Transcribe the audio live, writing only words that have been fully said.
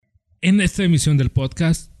En esta emisión del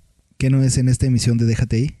podcast. ¿Qué no es en esta emisión de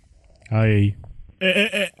Déjate ahí? Ay.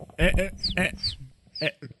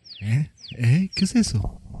 ¿Qué es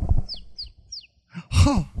eso?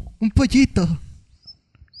 ¡Oh! ¡Un pollito!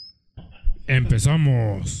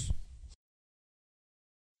 Empezamos.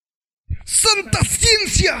 ¡Santa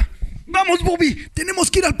ciencia! ¡Vamos, Bobby! ¡Tenemos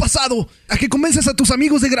que ir al pasado! ¡A que convences a tus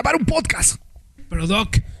amigos de grabar un podcast! Pero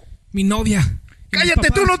Doc, mi novia. ¡Cállate!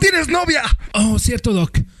 ¡Tú no tienes novia! Oh, cierto,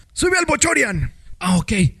 Doc. ¡Sube al Bochorian! Ah,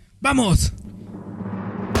 ok. ¡Vamos!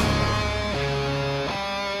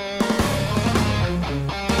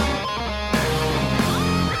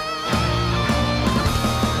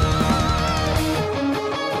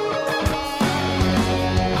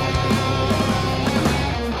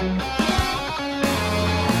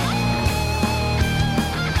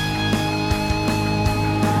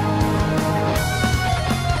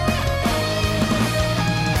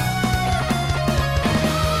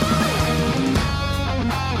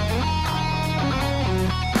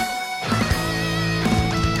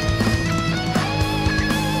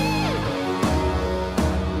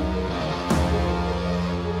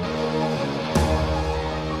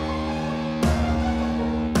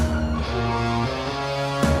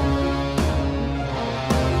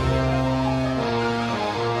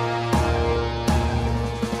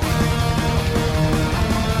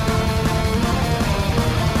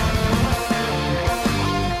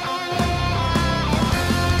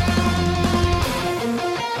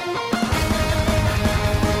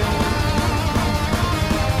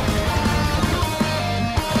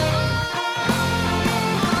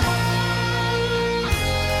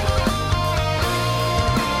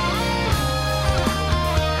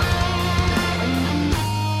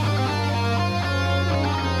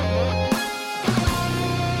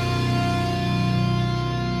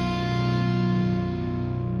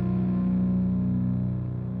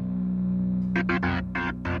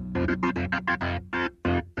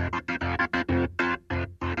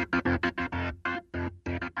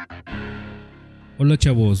 Hola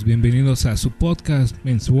chavos, bienvenidos a su podcast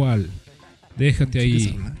mensual. Déjate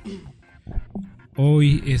ahí.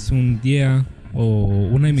 Hoy es un día o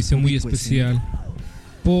una emisión muy especial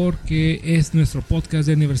porque es nuestro podcast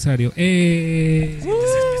de aniversario. Yo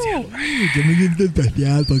me siento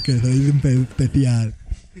especial porque soy especial.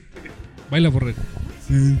 Baila, borrego.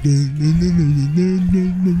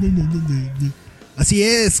 Así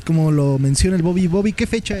es, como lo menciona el Bobby. Bobby, ¿qué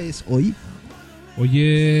fecha es hoy? Hoy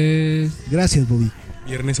es Gracias, Bobby.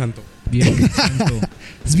 Viernes Santo. Viernes Santo.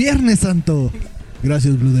 Es Viernes Santo.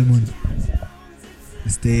 Gracias, Blue Demon.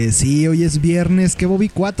 Sí, hoy es viernes. ¿Qué, Bobby?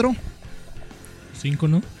 ¿4? 5,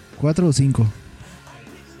 ¿no? ¿4 o 5?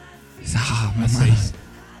 Más Mamá. 6.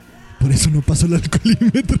 Por eso no pasó el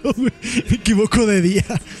alcoholímetro, güey. Me equivoco de día.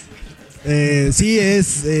 Sí,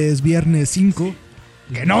 es viernes 5.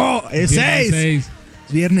 ¡Que no! ¡Es 6!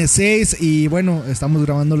 Viernes 6 y bueno, estamos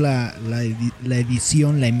grabando la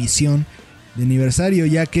emisión de aniversario,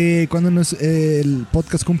 ya que cuando el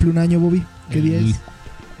podcast cumple un año, Bobby. ¿Qué día es?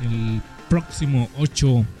 El próximo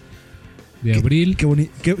 8 de abril.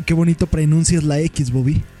 Qué bonito pronuncias la X,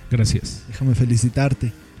 Bobby. Gracias. Déjame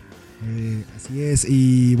felicitarte. Así es.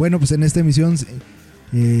 Y bueno, pues en esta emisión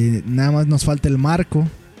nada más nos falta el Marco.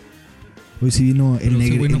 Hoy sí vino el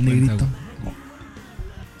negrito. Cuenta,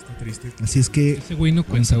 Triste. Así es que ese güey no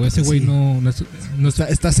cuenta, güey. Ese güey no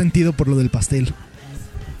está sentido por lo del pastel.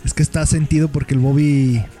 Es que está sentido porque el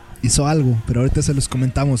Bobby hizo algo, pero ahorita se los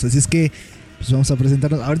comentamos. Así es que pues vamos a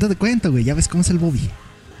presentarnos. Ahorita te cuento, güey. Ya ves cómo es el Bobby.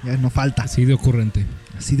 Ya no falta. así de ocurrente.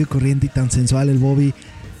 Así de corriente y tan sensual el Bobby.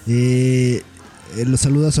 Los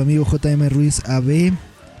saluda a su amigo JM Ruiz AB.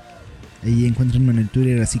 Ahí encuéntrenme en el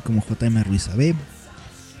Twitter así como JM Ruiz AB.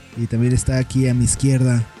 Y también está aquí a mi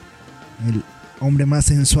izquierda el hombre más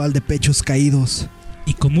sensual de pechos caídos.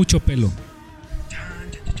 Y con mucho pelo.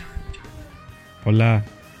 Hola,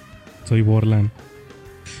 soy Borland.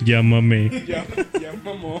 Llámame. Ya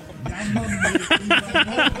mamó.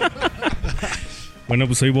 Bueno,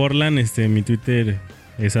 pues soy Borland. Mi Twitter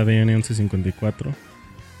es ADN1154.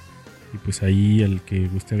 Y pues ahí, al que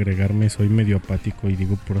guste agregarme, soy medio apático y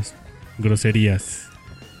digo puras groserías.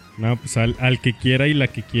 No, pues al que quiera y la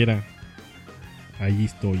que quiera. Ahí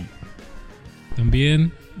estoy.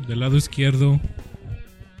 También del lado izquierdo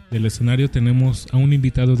del escenario tenemos a un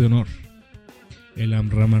invitado de honor. El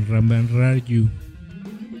Amramanramanrayu.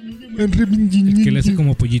 El que le hace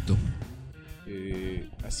como pollito.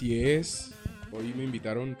 Así es. Hoy me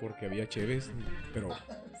invitaron porque había cheves, pero...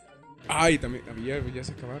 Ay, también ya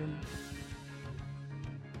se acabaron.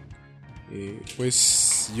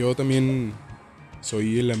 Pues yo también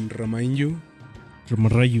soy el Amramanyu.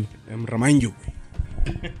 Ramarrayu. Amramanyu.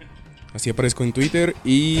 Así aparezco en Twitter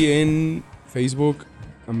y en Facebook,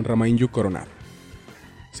 Ramainyu Coronado.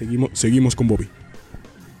 Seguimos con Bobby.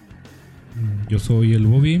 Yo soy el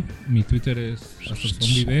Bobby. Mi Twitter es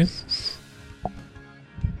AstroZombieB.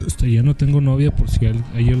 Ya no tengo novia, por si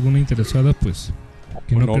hay alguna interesada, pues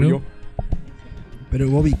que no novio. creo. Pero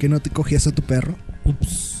Bobby, ¿que no te cogías a tu perro?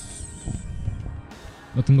 Ups.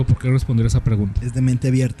 No tengo por qué responder esa pregunta. ¿Es de mente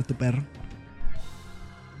abierta tu perro?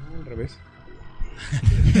 Al revés.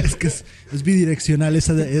 Es que es bidireccional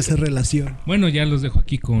esa relación. Bueno, ya los dejo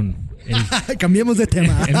aquí con Cambiemos de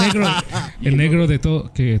tema. el negro de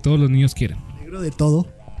todo que todos los niños quieren. Negro de todo.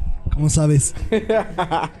 ¿Cómo sabes? ¿Qué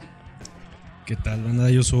tal, banda?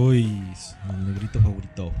 Yo soy el negrito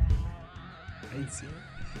favorito. Ay, sí.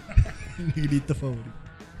 Negrito favorito.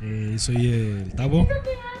 Soy el Tavo.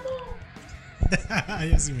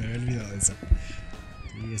 Ya se me había olvidado eso.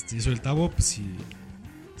 Y yo soy el Tavo. Pues si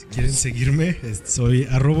quieren seguirme, soy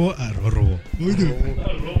arrobo.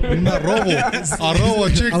 Un arrobo,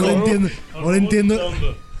 chico. Ahora entiendo.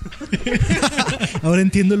 Ahora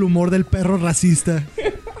entiendo el humor del perro racista.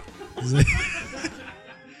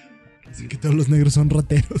 Así que todos los negros son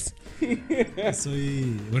rateros.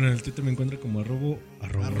 Bueno, en el Twitter me encuentro como arrobo.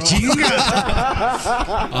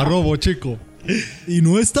 ¡Chinga! Arrobo, chico. Y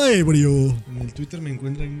no está ebrio. En el Twitter me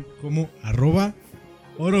encuentran como arroba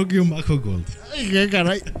oro-gold. Ay, qué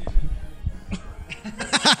caray.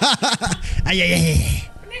 Ay.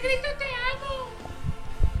 Negrito, te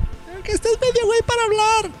amo. Que estás medio güey para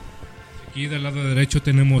hablar. Aquí del lado derecho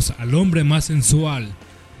tenemos al hombre más sensual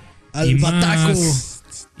Al bataco.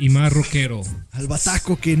 y más rockero Al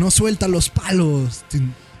bataco que no suelta los palos.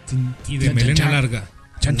 y de melena larga.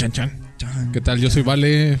 Chan. ¿Qué tal? Yo soy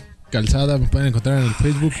Vale Calzada. Me pueden encontrar en el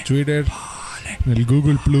Facebook, Twitter, en el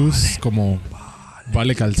Google Plus como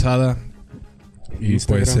Vale Calzada. Y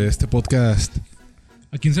Instagram. pues este podcast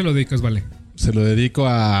 ¿A quién se lo dedicas, Vale? se lo dedico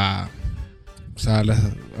a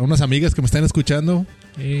unas amigas que me están escuchando.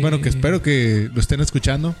 Bueno, que espero que lo estén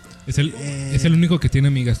escuchando. Es el único que tiene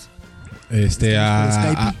amigas. ¿Por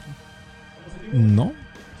Skype? No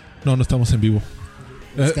estamos en vivo.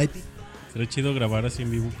 Skype. Sería chido grabar así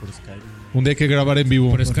en vivo por Skype. Un día hay que grabar en vivo.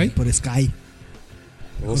 ¿Por Skype? Por Skype.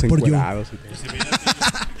 Todos Por yo. encuerados.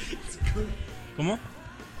 ¿Cómo?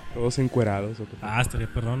 Todos encuerados. Estaría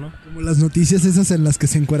perdón, ¿no? Como las noticias esas en las que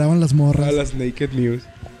se encueraban las morras. A las Naked News.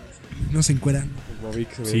 No se encueran. El Bobby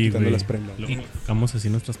que se ve Sí, quitando güey. las prendas. Luego tocamos así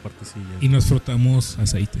nuestras partecillas. Y nos frotamos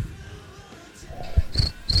aceite.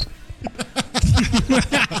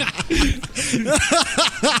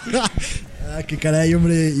 Qué caray,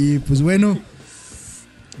 hombre. Y pues bueno,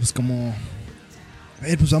 pues como... A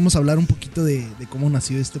ver, pues vamos a hablar un poquito de cómo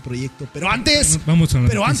nació este proyecto. Pero antes, Vamos a las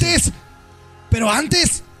pero noticias.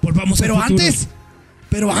 antes, Volvamos al futuro.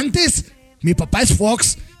 pero antes, mi papá es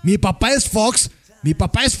Fox.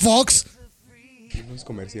 Unos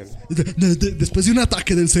comerciales. Después de un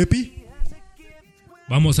ataque del CEPI.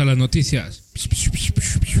 Vamos a las noticias. Eso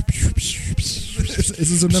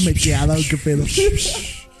es una mequeada, ¿o qué pedo? ¡Extra!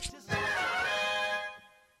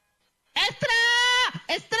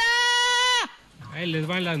 Ahí les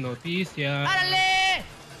van las noticias. ¡Árale!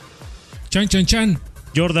 Chan.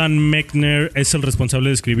 Jordan Mechner es el responsable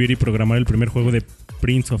de escribir y programar el primer juego de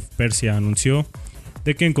Prince of Persia. Anunció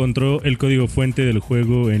de que encontró el código fuente del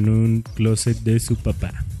juego en un closet de su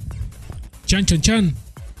papá. Chan.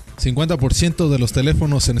 50% de los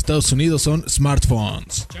teléfonos en Estados Unidos son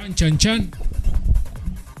smartphones. Chan.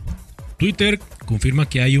 Twitter confirma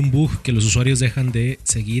que hay un bug que los usuarios dejan de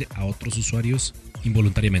seguir a otros usuarios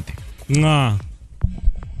involuntariamente. Ah,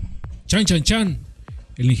 Chan.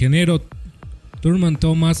 El ingeniero Thurman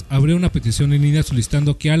Thomas abrió una petición en línea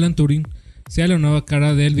solicitando que Alan Turing sea la nueva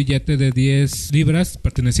cara del billete de 10 libras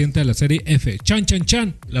perteneciente a la serie F. Chan.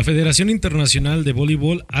 La Federación Internacional de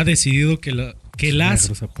Voleibol ha decidido que las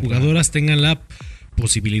negros apagados. jugadoras tengan la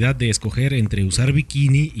posibilidad de escoger entre usar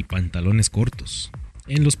bikini y pantalones cortos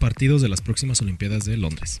en los partidos de las próximas Olimpiadas de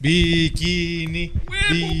Londres. Bikini.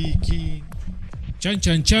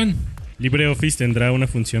 Chan. LibreOffice tendrá una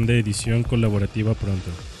función de edición colaborativa pronto.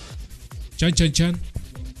 Chan.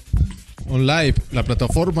 OnLive, la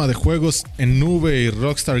plataforma de juegos en nube y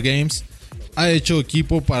Rockstar Games, ha hecho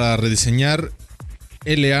equipo para rediseñar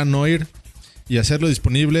LA Noir y hacerlo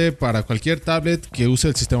disponible para cualquier tablet que use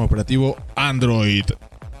el sistema operativo Android.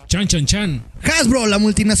 Chan. Hasbro, la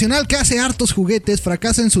multinacional que hace hartos juguetes,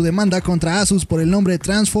 fracasa en su demanda contra Asus por el nombre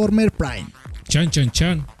Transformer Prime.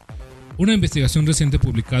 Chan. Una investigación reciente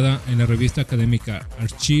publicada en la revista académica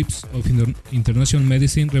Archives of International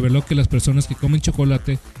Medicine reveló que las personas que comen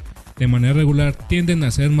chocolate de manera regular tienden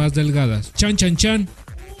a ser más delgadas. Chan.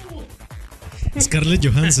 Scarlett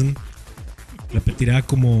Johansson repetirá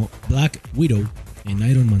como Black Widow en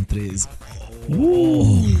Iron Man 3.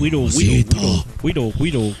 Widow.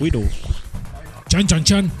 Chan, chan,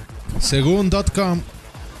 chan. Según .com,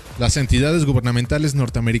 las entidades gubernamentales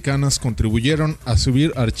norteamericanas contribuyeron a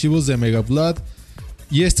subir archivos de Megablood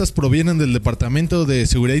y estas provienen del Departamento de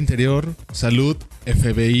Seguridad Interior, Salud,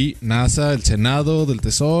 FBI, NASA, el Senado, del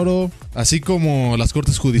Tesoro, así como las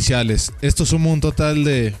Cortes Judiciales. Esto suma un total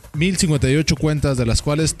de 1058 cuentas, de las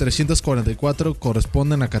cuales 344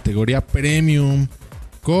 corresponden a categoría Premium,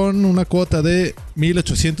 con una cuota de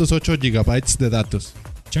 1808 gigabytes de datos.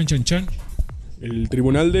 Chan, chan, chan. El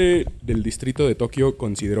tribunal del distrito de Tokio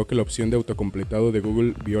consideró que la opción de autocompletado de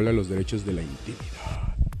Google viola los derechos de la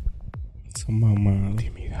intimidad. Esa mamada.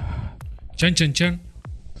 Chan, chan, chan.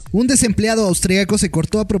 Un desempleado austriaco se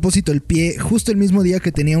cortó a propósito el pie justo el mismo día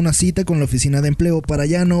que tenía una cita con la oficina de empleo para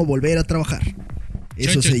ya no volver a trabajar.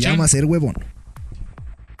 Eso Chan, se chan, llama chan. ser huevón.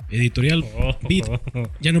 Editorial Beat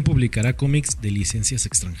ya no publicará cómics de licencias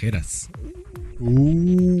extranjeras.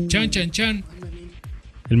 Chan, chan, chan.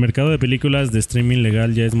 El mercado de películas de streaming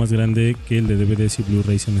legal ya es más grande que el de DVDs y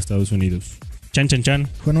Blu-rays en Estados Unidos. Chan, chan, chan.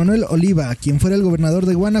 Juan Manuel Oliva, quien fuera el gobernador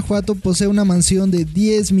de Guanajuato, posee una mansión de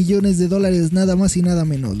 $10 millones, nada más y nada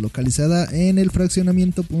menos, localizada en el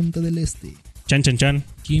fraccionamiento Punta del Este. Chan, chan, chan.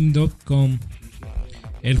 Kim.com.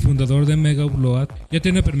 El fundador de Megablood ya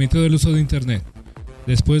tiene permitido el uso de internet,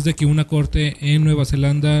 después de que una corte en Nueva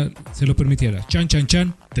Zelanda se lo permitiera. Chan, chan,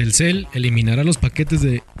 chan. Telcel eliminará los paquetes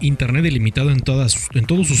de internet ilimitado en todos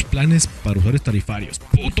sus planes para usuarios tarifarios.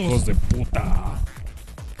 ¡Putos! de puta.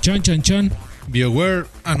 Chan, chan, chan. BioWare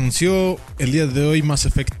anunció el día de hoy Mass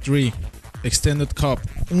Effect 3 Extended Cup,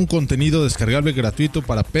 un contenido descargable gratuito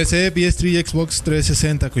para PC, PS3 y Xbox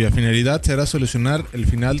 360, cuya finalidad será solucionar el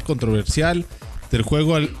final controversial del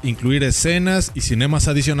juego al incluir escenas y cinemas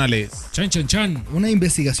adicionales. Chan, chan, chan. Una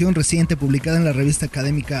investigación reciente publicada en la revista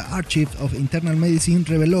académica Archives of Internal Medicine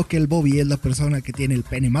reveló que el Bobby es la persona que tiene el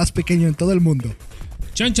pene más pequeño en todo el mundo.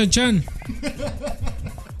 Chan, chan, chan.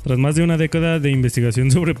 Tras más de una década de investigación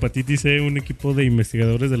sobre hepatitis C, un equipo de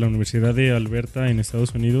investigadores de la Universidad de Alberta en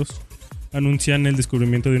Estados Unidos anuncian el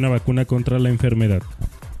descubrimiento de una vacuna contra la enfermedad.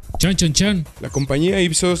 Chan, chan, chan. La compañía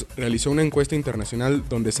Ipsos realizó una encuesta internacional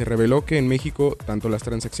donde se reveló que en México tanto las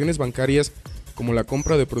transacciones bancarias como la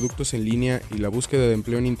compra de productos en línea y la búsqueda de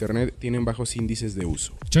empleo en internet tienen bajos índices de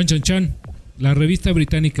uso. Chan, chan, chan. La revista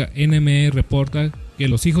británica NME reporta que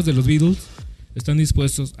los hijos de los Beatles están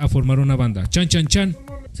dispuestos a formar una banda. Chan, chan, chan.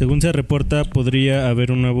 Según se reporta, podría haber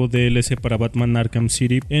un nuevo DLC para Batman Arkham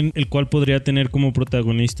City, en el cual podría tener como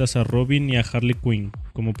protagonistas a Robin y a Harley Quinn,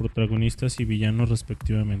 como protagonistas y villanos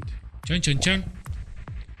respectivamente. Chan, chan, chan.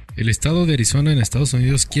 El estado de Arizona en Estados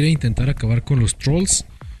Unidos quiere intentar acabar con los trolls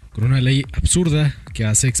con una ley absurda que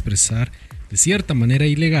hace expresar de cierta manera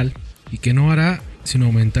ilegal y que no hará sino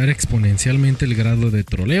aumentar exponencialmente el grado de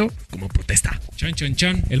troleo como protesta. Chan, chan,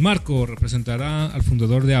 chan. El marco representará al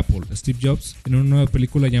fundador de Apple, Steve Jobs, en una nueva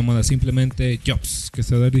película llamada simplemente Jobs, que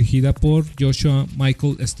será dirigida por Joshua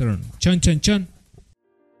Michael Stern. Chan, chan, chan.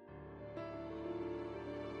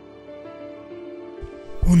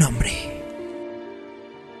 Un hombre.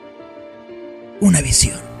 Una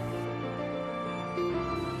visión.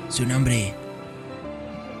 Su nombre,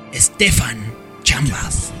 Stefan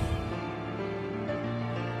Chambers.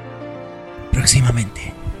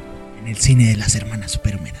 Próximamente, en el cine de las hermanas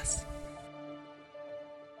superhúmedas.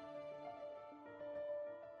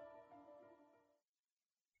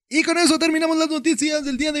 Y con eso terminamos las noticias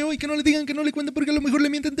del día de hoy. Que no le digan, que no le cuenten, porque a lo mejor le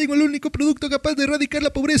mienten. Tengo el único producto capaz de erradicar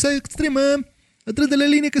la pobreza extrema atrás de la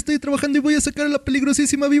línea que estoy trabajando, y voy a sacar a la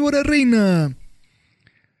peligrosísima víbora reina.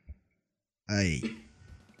 Ay.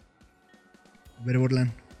 A ver,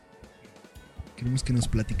 Borland, queremos que nos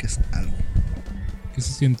platicas algo. ¿Qué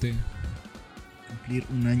se siente? Cumplir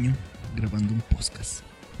un año grabando un podcast.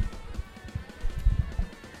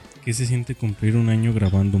 ¿Qué se siente cumplir un año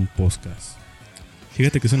grabando un podcast?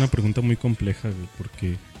 Fíjate que es una pregunta muy compleja, güey,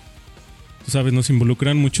 porque tú sabes, nos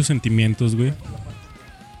involucran muchos sentimientos, güey.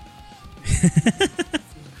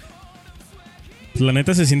 Pues la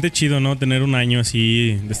neta se siente chido, ¿no? Tener un año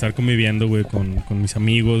así, de estar conviviendo, güey, con mis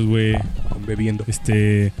amigos, güey. Bebiendo. Pues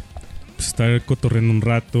estar cotorreando un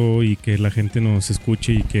rato y que la gente nos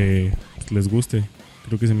escuche y que pues, les guste.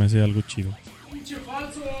 Creo que se me hace algo chido.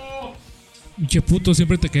 Pinche puto,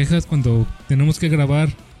 siempre te quejas cuando tenemos que grabar.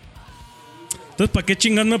 Entonces, ¿para qué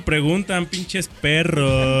chingados me preguntan, pinches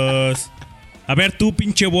perros? A ver, tú,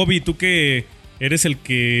 pinche Bobby, tú que eres el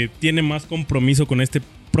que tiene más compromiso con este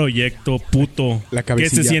proyecto, puto. La ¿Qué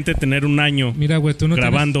cabecilla. se siente tener un año Mira, güey, tú no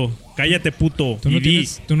grabando? Cállate, puto. Tú no y di.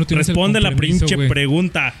 tú no tienes el Responde la compromiso, pinche güey.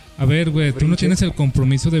 pregunta. A ver, güey, tú no Brinche. tienes el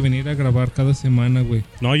compromiso de venir a grabar cada semana, güey.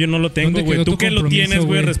 No, yo no lo tengo, ¿Dónde güey. quedó Tú tu que lo compromiso, tienes,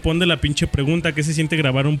 güey, güey? responde la pinche pregunta. ¿Qué se siente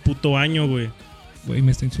grabar un puto año, güey? Güey,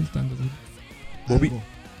 me está insultando, güey. Bobby, Algo.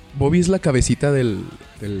 Bobby es la cabecita del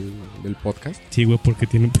podcast. Sí, güey, porque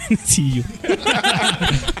tiene un penecillo.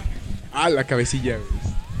 Ah, la cabecilla, güey.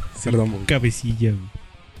 Perdón, Bobby. Cabecilla, güey.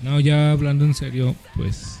 No, ya hablando en serio,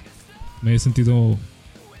 pues me he sentido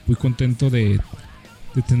muy contento de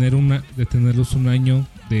tenerlos un año,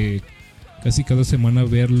 de casi cada semana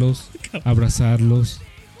verlos, abrazarlos,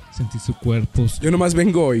 sentir sus cuerpos, Yo nomás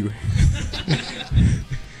vengo hoy, güey.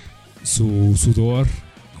 su sudor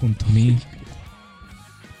junto a mí.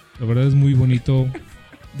 La verdad es muy bonito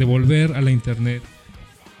devolver a la internet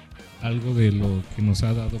algo de lo que nos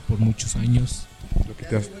ha dado por muchos años. Lo que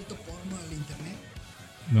te has- vuelto porno al internet?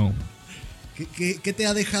 No, ¿Qué te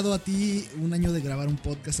ha dejado a ti un año de grabar un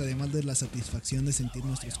podcast, además de la satisfacción de sentir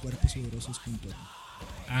nuestros cuerpos sudorosos junto a ti?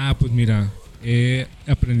 pues mira, he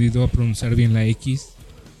aprendido a pronunciar bien la X.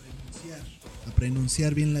 A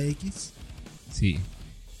pronunciar bien la X. Sí.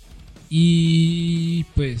 Y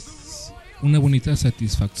pues una bonita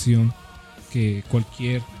satisfacción que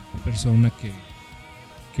cualquier persona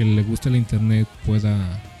que le guste el internet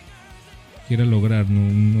quiera lograr,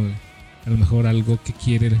 ¿no? A lo mejor algo que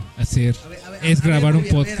quiere hacer es grabar un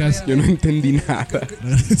podcast. Yo no entendí nada.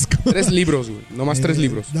 Agradezco. 3 libros, güey. Nomás 3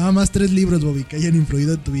 libros. Nada más 3 libros, Bobby, que hayan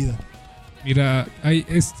influido en tu vida. Mira,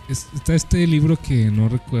 está este libro que no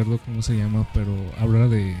recuerdo cómo se llama, pero habla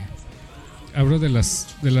de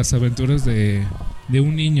las aventuras de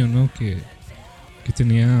un niño, ¿no? Que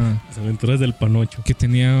tenía Las aventuras del panocho.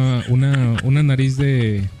 una nariz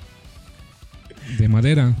de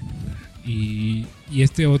madera y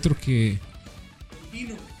este otro de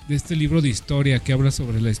este libro de historia que habla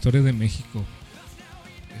sobre la historia de México,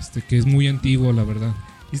 que es muy antiguo, la verdad.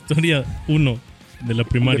 Historia 1 de la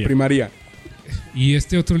primaria. De primaria. Y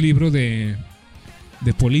este otro libro de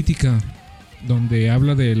política, donde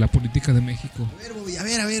habla de la política de México. A ver, Bobby, a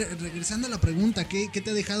ver, regresando a la pregunta, ¿qué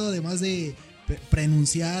te ha dejado además de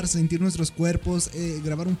pronunciar, sentir nuestros cuerpos,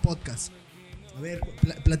 grabar un podcast? A ver,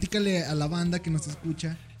 platícale a la banda que nos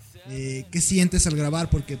escucha, ¿qué sientes al grabar?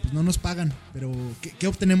 Porque pues no nos pagan, pero ¿qué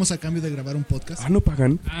obtenemos a cambio de grabar un podcast? Ah, ¿no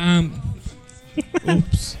pagan?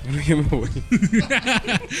 Ups. Bueno, ya me voy.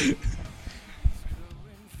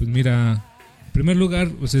 Pues mira, en primer lugar,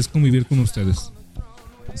 pues es convivir con ustedes.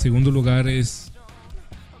 En segundo lugar es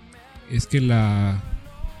que la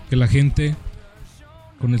gente,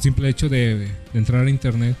 con el simple hecho de entrar a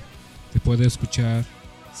internet, te puede escuchar,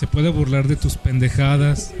 se puede burlar de tus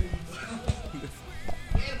pendejadas.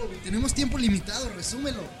 Bobby, tenemos tiempo limitado,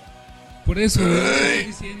 resúmelo. Por eso, estoy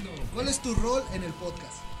diciendo. ¿Cuál es tu rol en el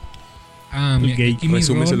podcast? gay. Aquí mi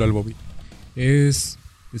Resúmeselo rol al Bobby. es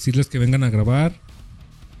decirles que vengan a grabar,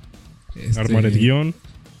 Armar el guión.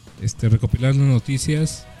 recopilar las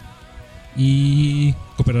noticias y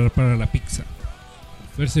cooperar para la pizza.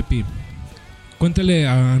 Persepi, cuéntale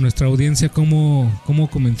a nuestra audiencia cómo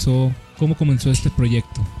comenzó este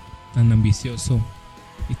proyecto tan ambicioso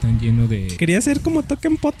y tan lleno Quería ser como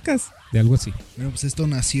Token Podcast. de algo así. Bueno, pues esto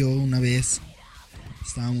nació una vez.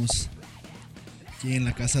 Estábamos aquí en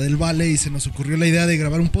la casa del Vale y se nos ocurrió la idea de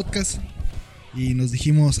grabar un podcast. Y nos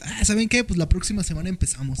dijimos, ¿saben qué? Pues la próxima semana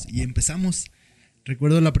empezamos. Y empezamos.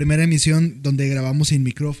 Recuerdo la primera emisión donde grabamos sin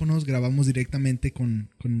micrófonos. Grabamos directamente con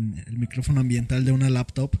el micrófono ambiental de una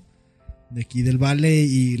laptop de aquí del Vale.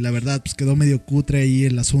 Y la verdad, pues quedó medio cutre ahí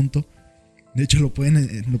el asunto. De hecho, lo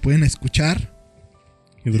pueden escuchar.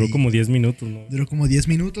 Y duró Sí. como 10 minutos, ¿no? Duró como 10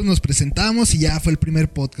 minutos, nos presentamos y ya fue el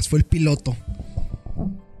primer podcast, fue el piloto.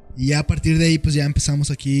 Y ya a partir de ahí pues ya empezamos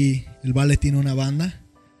aquí. El Vale tiene una banda.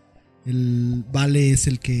 El Vale es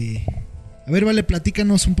el que... A ver, Vale,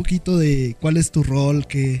 platícanos un poquito de cuál es tu rol,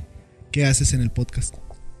 qué haces en el podcast.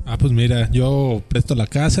 Pues mira, yo presto la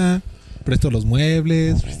casa, presto los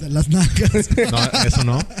muebles. Las nalgas. No, eso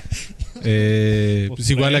no. Pues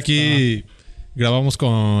igual aquí grabamos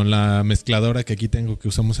con la mezcladora que aquí tengo que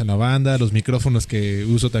usamos en la banda, los micrófonos que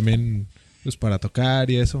uso también pues para tocar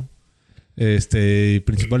y eso.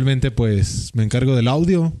 Principalmente pues me encargo del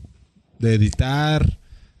audio, de editar,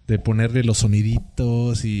 de ponerle los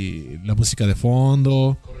soniditos y la música de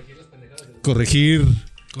fondo. Corregir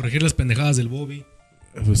Corregir las pendejadas del Bobby.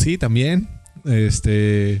 pues sí, también.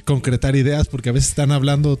 Concretar ideas, porque a veces están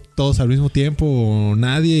hablando todos al mismo tiempo o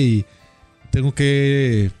nadie y tengo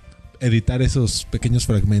que editar esos pequeños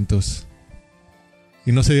fragmentos.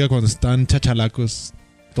 Y no se diga cuando están chachalacos,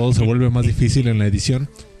 todo se vuelve más difícil en la edición.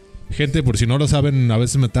 Gente, por si no lo saben, a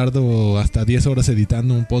veces me tardo hasta 10 horas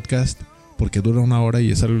editando un podcast porque dura 1 hora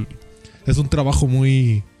y es un trabajo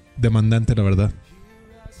muy demandante, la verdad.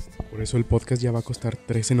 Por eso el podcast ya va a costar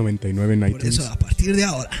 $13.99 en Por iTunes. eso, a partir de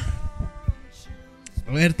ahora.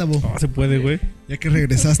 A ver, Tabo, No se puede, güey. ya que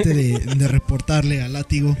regresaste de reportarle al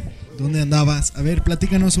látigo, ¿dónde andabas? A ver,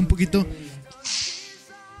 platícanos un poquito.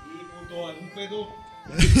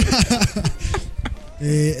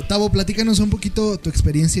 Tabo, platícanos un poquito tu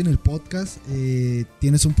experiencia en el podcast.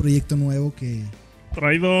 Tienes un proyecto nuevo que...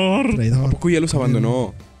 Traidor. ¿A Traidor. poco ya los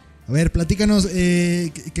abandonó? A ver, platícanos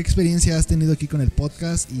qué experiencia has tenido aquí con el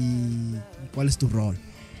podcast y cuál es tu rol.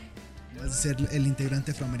 Vas a ser el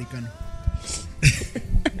integrante afroamericano.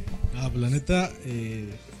 Pues la neta,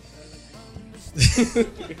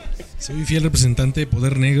 soy fiel representante de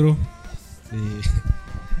Poder Negro.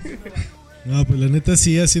 Pues la neta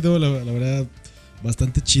sí ha sido, la verdad,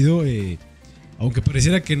 bastante chido. Aunque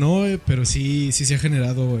pareciera que no, pero sí se ha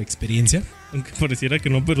generado experiencia. Aunque pareciera que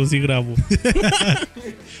no, pero sí grabo.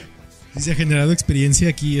 Sí se ha generado experiencia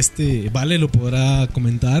aquí. Vale lo podrá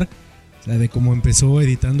comentar. O sea, de cómo empezó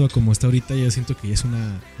editando a cómo está ahorita, yo siento que ya es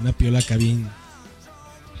una piola acá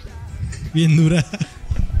bien dura.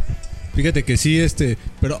 Fíjate que sí,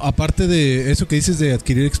 pero aparte de eso que dices de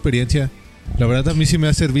adquirir experiencia, la verdad a mí sí me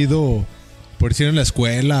ha servido, por decir en la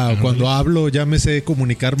escuela o cuando hablo ya me sé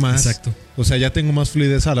comunicar más. Exacto. O sea, ya tengo más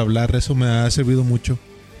fluidez al hablar, eso me ha servido mucho.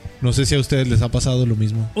 No sé si a ustedes les ha pasado lo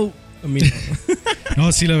mismo. A mí no.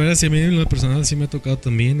 No, sí, la verdad, sí, a mí en lo personal sí me ha tocado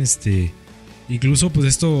también. Incluso,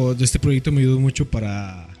 pues este proyecto me ayudó mucho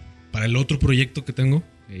para el otro proyecto que tengo.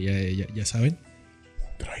 Ya saben.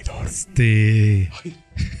 Traidor.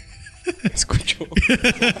 Escucho.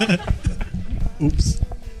 Ups.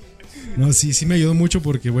 No, sí me ayudó mucho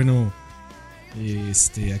porque, bueno,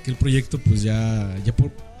 aquel proyecto, pues ya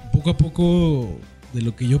poco a poco de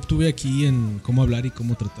lo que yo obtuve aquí en cómo hablar y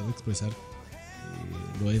cómo tratar de expresar,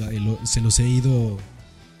 se los he ido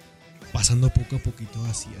pasando poco a poquito,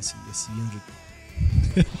 así, Enrique.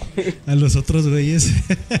 A los otros güeyes.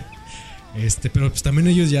 Pero pues también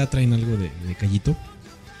ellos ya traen algo de callito.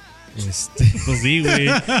 Pues sí, güey.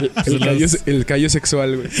 El callo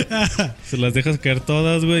sexual, güey. Se las dejas caer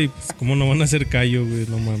todas, güey. Pues cómo no van a hacer callo, güey.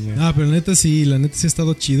 No mames. Ah, pero la neta sí ha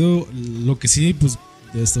estado chido. Lo que sí, pues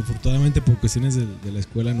desafortunadamente por cuestiones de la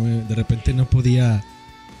escuela, de repente no podía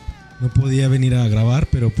venir a grabar,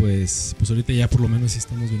 pero pues ahorita ya por lo menos sí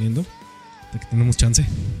estamos viniendo, hasta que tenemos chance.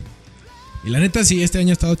 Y la neta sí, este año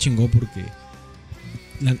ha estado chingón porque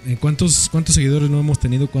 ¿cuántos seguidores no hemos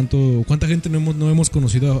tenido? ¿Cuánta gente no hemos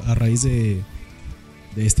conocido a raíz de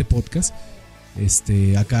este podcast?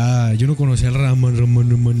 Acá yo no conocía al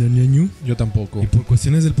Ramón. Yo tampoco. Y por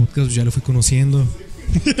cuestiones del podcast pues ya lo fui conociendo.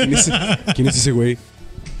 ¿Quién es ese güey?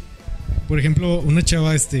 Por ejemplo, una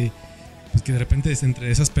chava pues que de repente entre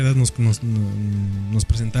esas pedas nos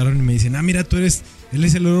presentaron y me dicen, mira, él es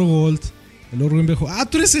el Oro Gold. El Oro Gold me dijo,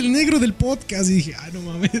 tú eres el negro del podcast. Y dije, no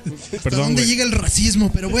mames. ¿Hasta dónde llega el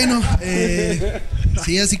racismo? Pero bueno,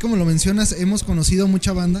 sí, así como lo mencionas, hemos conocido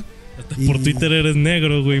mucha banda. Hasta por Twitter eres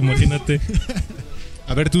negro, güey, imagínate.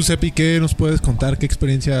 A ver tú, Cepi, ¿qué nos puedes contar? ¿Qué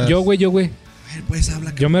experiencia? Yo, güey. A ver, pues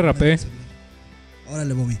habla. Yo me rapé.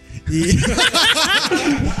 Órale, Bobby.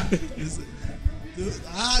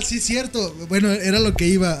 Sí, es cierto. Bueno, era lo que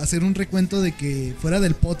iba a hacer un recuento de que fuera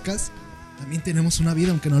del podcast también tenemos una vida,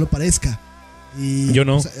 aunque no lo parezca. Y yo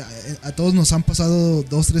no. Pues, a todos nos han pasado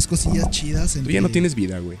 2, 3 cosillas chidas. Tú ya no tienes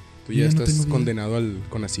vida, güey. Tú ya estás condenado al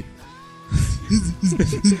CONACYT.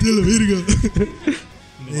 A la verga.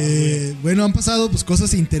 Bueno, han pasado pues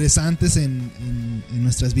cosas interesantes en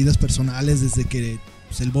nuestras vidas personales desde que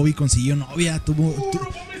pues, el Bobby consiguió novia. Tuvo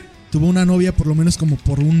una novia por lo menos como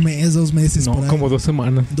por 1 mes, 2 meses. No, como 2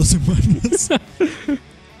 semanas. 2 semanas.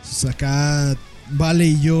 Pues acá Vale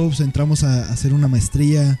y yo pues, entramos a hacer una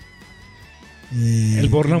maestría. El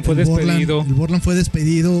Borland fue despedido. El Borland fue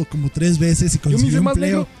despedido como 3 veces y consiguió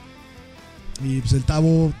empleo. Y pues el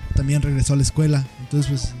Tavo también regresó a la escuela. Entonces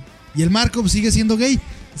pues... Y el Marco pues, sigue siendo gay.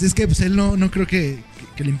 Así es que pues él no creo que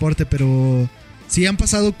le importe. Pero sí han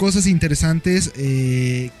pasado cosas interesantes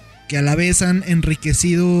que a la vez han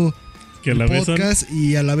enriquecido el podcast.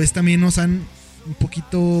 Y a la vez también nos han un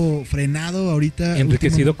poquito frenado ahorita.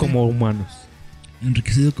 Enriquecido como humanos.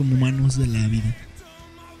 Enriquecido como humanos de la vida.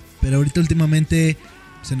 Pero ahorita últimamente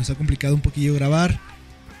se nos ha complicado un poquillo grabar.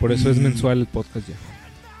 Por eso es mensual el podcast ya.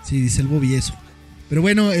 Sí, dice el Bobby eso. Pero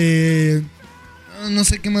bueno, no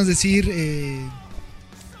sé qué más decir.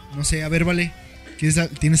 No sé, a ver, Vale.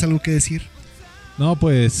 ¿Tienes algo que decir? No,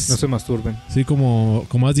 pues... No se masturben. Sí, como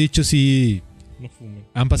has dicho, sí... No fumen.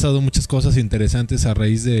 Han pasado muchas cosas interesantes a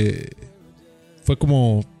raíz de... Fue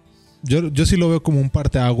como yo sí lo veo como un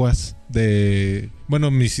parteaguas de...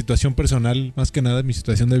 Bueno, mi situación personal, más que nada, mi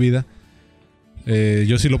situación de vida.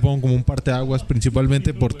 Yo sí lo pongo como un parteaguas,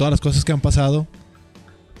 principalmente por todas las cosas que han pasado,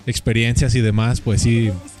 experiencias y demás, pues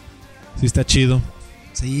sí está chido.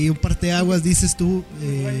 Sí, un parteaguas, dices tú.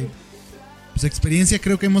 Pues experiencia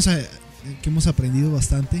creo que hemos aprendido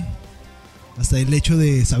bastante. Hasta el hecho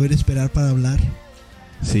de saber esperar para hablar.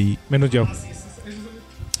 Sí. Menos yo.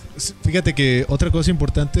 Fíjate que otra cosa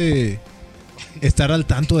importante, estar al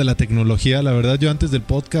tanto de la tecnología. La verdad, yo antes del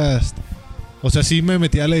podcast, o sea, sí me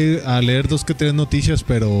metí a leer 2 que 3 noticias,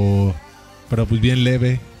 pero pues bien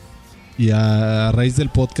leve. Y a raíz del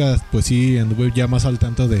podcast, pues sí, anduve ya más al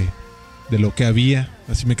tanto de lo que había.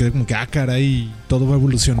 Así me quedé como que, caray, todo va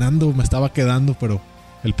evolucionando, me estaba quedando, pero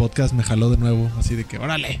el podcast me jaló de nuevo, así de que,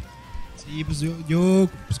 órale. Sí, pues yo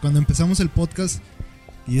pues cuando empezamos el podcast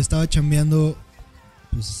y yo estaba chambeando,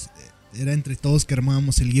 pues era entre todos que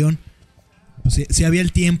armábamos el guión. Pues sí había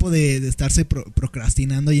el tiempo de estarse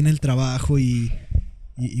procrastinando ahí en el trabajo y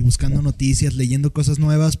buscando noticias, leyendo cosas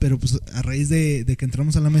nuevas, pero pues a raíz de que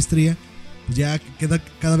entramos a la maestría, pues ya queda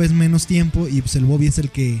cada vez menos tiempo y pues el Bobby es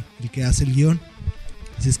el que hace el guión.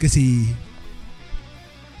 Así es que si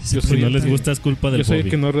Si no les gusta es culpa del Yo soy Bobby.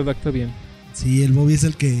 el que no redacta bien. Sí, el Bobby es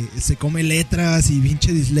el que se come letras y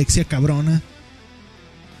pinche dislexia cabrona.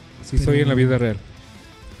 Sí, soy en la vida real.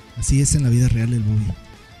 Así es en la vida real el Bobby.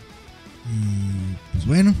 Y pues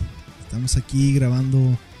bueno, estamos aquí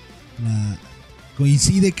grabando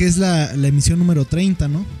coincide que es la emisión número 30,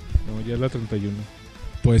 ¿no? No, ya es la 31.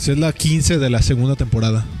 Pues es la 15 de la segunda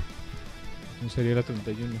temporada. No sería la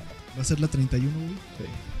 31. Va a ser la 31, güey. Sí.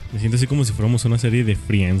 Me siento así como si fuéramos una serie de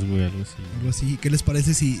Friends, güey, algo así. Algo así. ¿Qué les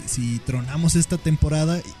parece si tronamos esta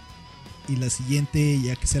temporada y la siguiente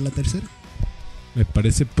ya que sea la tercera? Me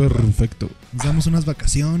parece perfecto. ¿Nos damos unas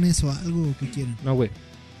vacaciones o algo? ¿O qué quieren? No, güey.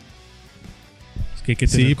 Es que hay que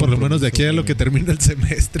tener Sí, por lo menos de aquí a lo compromiso, que termina el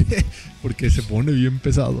semestre, porque se pone bien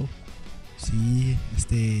pesado. Sí,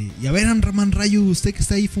 y a ver, Ramán Rayu, usted que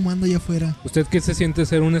está ahí fumando allá afuera, ¿Usted qué se siente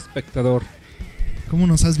ser un espectador? ¿cómo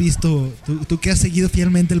nos has visto? ¿Tú que has seguido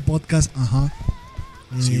fielmente el podcast? Ajá.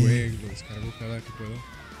 Sí, güey, lo descargo cada que puedo.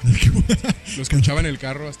 Lo escuchaba en el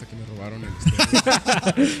carro hasta que me robaron el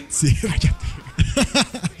estéreo. Sí,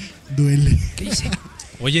 duele.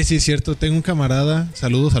 Oye, sí es cierto, tengo un camarada,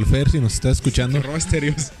 saludos al Fer si nos está Que escuchando, roba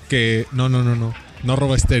estéreos. que no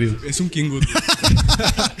roba estéreo. Es un Kingwood.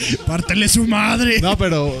 ¡Pártele su madre! No,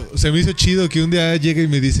 pero se me hizo chido que un día llega y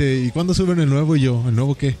me dice, ¿y cuándo suben el nuevo? Y yo, ¿el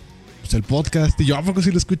nuevo qué? Pues el podcast. Y yo, ¿a poco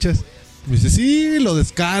sí lo escuchas? Me dice, sí, lo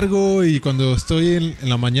descargo y cuando estoy en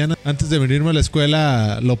la mañana, antes de venirme a la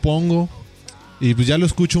escuela, lo pongo y pues ya lo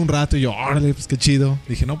escucho un rato y yo, órale, pues qué chido.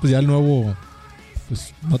 Dije, no, pues ya el nuevo,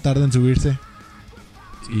 pues no tarda en subirse.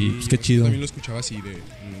 Y pues qué yo chido. También lo escuchaba así, en el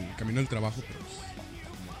camino al trabajo, pero pues,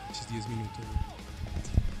 como esos 10 minutos. Güey.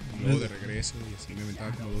 Luego de regreso y así me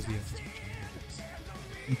aventaba como 2 días escuchando.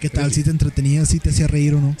 ¿Y qué tal? ¿Sí te entretenías? ¿Sí te hacía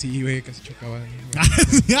reír o no? Sí, güey, casi chocaba.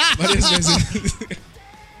 Varias veces.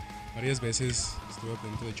 Varias veces estuve a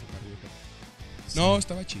punto de chocar, güey. Pero... No,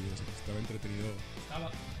 estaba chido, o sea, estaba entretenido.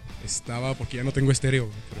 Estaba porque ya no tengo estéreo,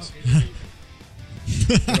 güey, por eso.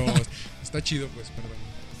 Pero está chido, pues, perdón.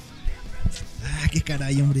 Ah, qué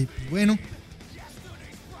caray, hombre. Bueno,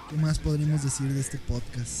 ¿qué más podríamos decir de este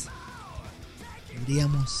podcast?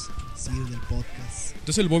 Podríamos decir del podcast.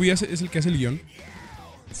 Entonces el Bobby es el que hace el guión.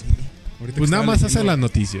 Sí. Ahorita Pues que nada estaba más hace leyendo- las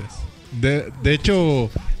noticias. De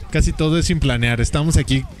hecho, casi todo es sin planear. Estamos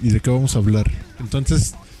aquí y de qué vamos a hablar.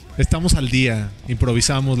 Entonces, estamos al día.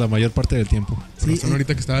 Improvisamos la mayor parte del tiempo. Por Sí, razón,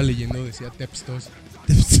 ahorita que estaba leyendo decía Tepstos.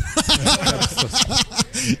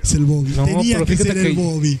 Es el Bobby. No, Tenía pero que fíjate ser el que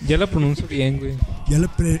Bobby. ya la pronuncio bien, güey. Ya le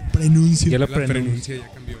pronuncio. Ya la La pronuncio. pronuncia ya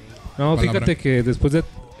cambió. No, palabra. fíjate que después de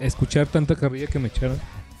escuchar tanta carrilla que me echaron,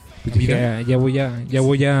 pues Mira. dije,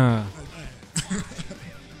 "Ah,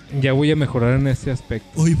 ya voy a mejorar en este aspecto".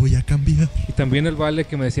 Hoy voy a cambiar. Y también el Vale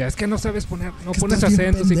que me decía, es que no sabes poner, no Que pones estás bien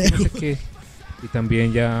acentos y que no sé pendejo. qué. Y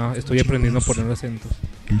también ya estoy aprendiendo a poner acentos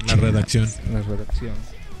La redacción en la redacción.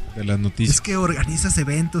 de las noticias. Es que organizas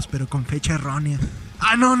eventos, pero con fecha errónea.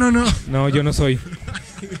 Ah, no. No, yo no soy.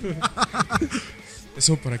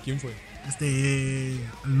 ¿Eso para quién fue?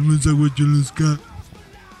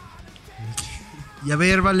 Y a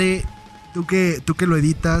ver, Vale, tú que lo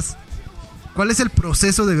editas, ¿cuál es el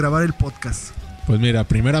proceso de grabar el podcast? Pues mira,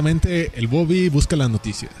 primeramente el Bobby busca las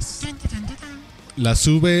noticias. Las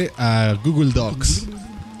sube a Google Docs.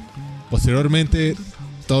 Posteriormente,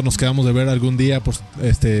 todos nos quedamos de ver algún día,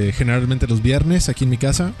 generalmente los viernes, aquí en mi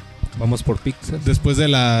casa. Vamos por pizzas. Después de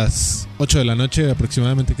las 8 de la noche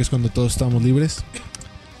aproximadamente, que es cuando todos estamos libres,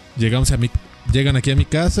 llegamos a mi llegan aquí a mi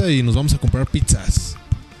casa y nos vamos a comprar pizzas.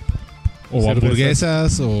 O Cervezas.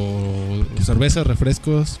 hamburguesas, o cervezas,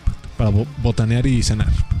 refrescos, para botanear y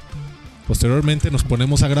cenar. Posteriormente nos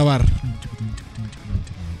ponemos a grabar.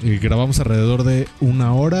 Y grabamos alrededor de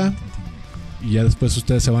 1 hora. Y ya después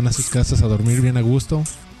ustedes se van a sus casas a dormir bien a gusto.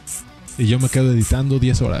 Y yo me quedo editando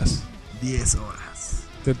 10 horas. 10 horas.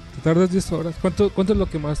 ¿Te tardas 10 horas? ¿Cuánto es lo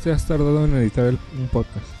que más te has tardado en editar un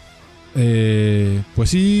podcast? Pues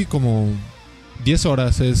sí, como 10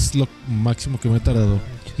 horas es lo máximo que me he tardado.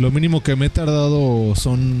 Lo mínimo que me he tardado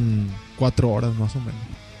son 4 horas más o menos.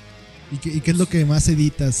 ¿Y qué es lo que más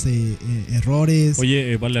editas? ¿Errores?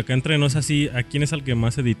 Oye, vale, acá entre nos así, ¿a quién es al que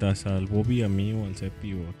más editas? ¿Al Bobby, a mí o al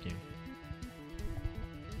Cepi o a quién?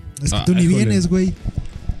 Es que tú ni híjole. vienes, güey.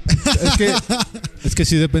 Es que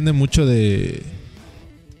sí depende mucho de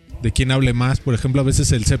quién hable más. Por ejemplo, a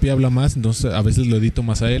veces el Cepi habla más, entonces a veces lo edito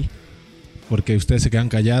más a él. Porque ustedes se quedan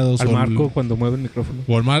callados. Al o Marco cuando mueve el micrófono.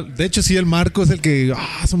 o de hecho, sí, el Marco es el que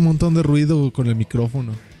hace un montón de ruido con el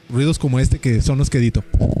micrófono. Ruidos como este que son los que edito.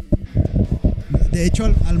 De hecho,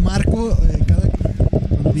 al Marco,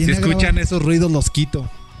 cuando Si viene a escuchan grabar, esos ruidos, los quito.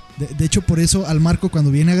 de hecho, por eso al Marco,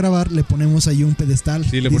 cuando viene a grabar, le ponemos ahí un pedestal.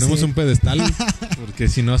 Sí, le Dice- ponemos un pedestal. Porque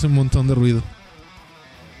si no hace un montón de ruido.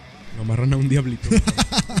 Lo amarran a un diablito.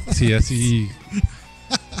 Sí, así.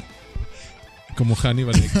 Como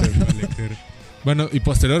Hannibal Lecter. Bueno, y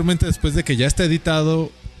posteriormente, después de que ya está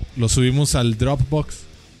editado, lo subimos al Dropbox.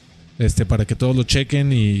 Para que todos lo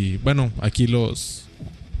chequen. Y bueno, aquí los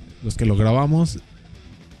que lo grabamos.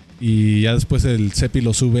 Y ya después el Cepi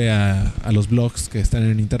lo sube a los blogs que están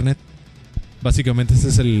en internet. Básicamente ese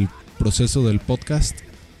es el proceso del podcast.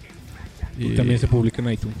 Y también se publica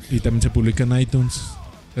en iTunes. Y también se publica en iTunes.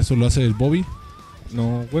 Eso lo hace el Bobby.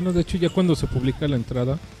 No, bueno, de hecho ya cuando se publica la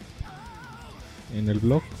entrada en el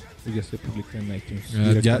blog, pues ya se publica en iTunes.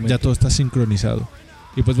 Ya todo está sincronizado.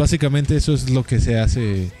 Y pues básicamente eso es lo que se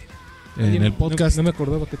hace en el podcast. No me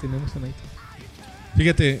acordaba que teníamos en iTunes.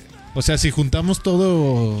 Fíjate, o sea, si juntamos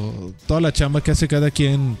toda la chamba que hace cada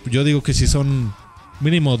quien, yo digo que sí son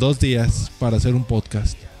mínimo 2 días para hacer un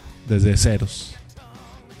podcast desde ceros.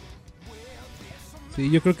 Sí,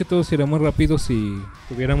 yo creo que todo sería más rápido si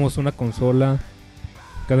tuviéramos una consola,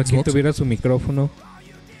 cada quien Xbox. tuviera su micrófono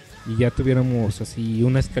y ya tuviéramos así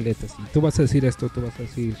una escaleta. Así. Tú vas a decir esto, tú vas a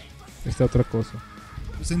decir esta otra cosa.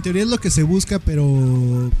 Pues en teoría es lo que se busca,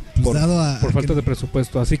 pero pues Por- dado a Por a falta que- de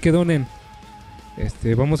presupuesto. Así que donen.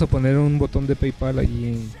 Vamos a poner un botón de PayPal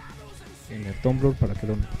allí en el Tumblr para que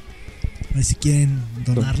donen. pues, si quieren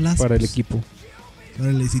donarlas Para el pues, equipo.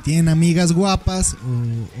 órale, si tienen amigas guapas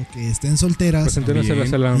o que estén solteras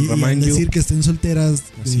Presenténdoselas a la y al Ramanju. decir que estén solteras,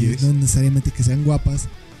 Así es. no necesariamente que sean guapas,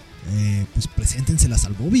 pues preséntenselas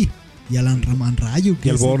al Bobby y al Raman Rayo Y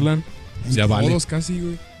al Borland. Ya vale. Todos casi,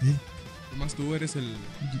 güey. Sí. Nomás tú eres el...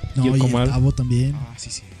 No, y el y el Comal. Tavo también. Ah,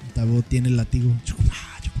 sí, sí. El Tavo tiene el látigo.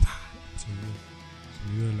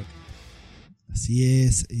 Sonido de la... Así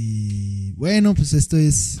es. Y bueno, pues esto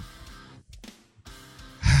es.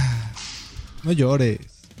 No llores.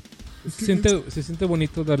 Se siente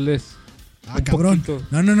bonito darles. Ah, un cabrón. poquito.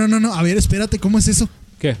 No. A ver, espérate, ¿cómo es eso?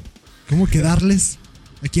 ¿Qué? ¿Cómo que darles?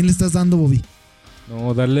 ¿A quién le estás dando, Bobby?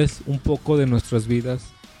 No, darles un poco de nuestras vidas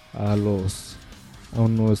a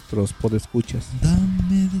nuestros podescuchas.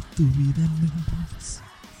 Dame de tu vida más.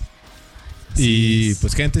 Así Y es.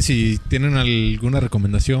 pues gente, si tienen alguna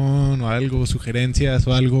recomendación o algo, sugerencias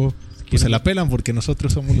o algo, pues se la pelan porque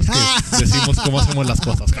nosotros somos los que decimos cómo hacemos las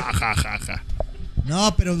cosas. Ja, ja, ja, ja.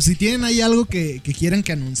 No, pero si tienen ahí algo que quieran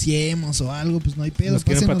que anunciemos o algo, pues no hay pedo. Nos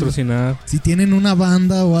quieren pásenoslo. patrocinar. Si tienen una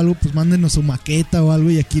banda o algo, pues mándenos su maqueta o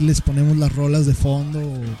algo y aquí les ponemos las rolas de fondo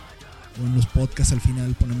o en los podcasts al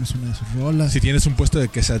final ponemos una de sus rolas. Si tienes un puesto de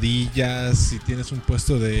quesadillas, si tienes un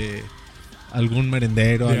puesto de algún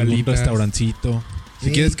merendero, De algún alitas. restaurancito. Si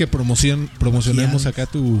Sí. quieres que promocionemos Maquiados. acá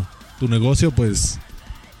tu negocio, pues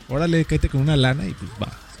órale, cállate con una lana y pues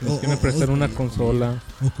va. Si nos O- quieren o- prestar o- una consola.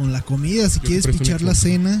 O con la comida, si Yo te quieres presto un pichar la Xbox.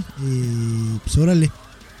 cena, pues órale.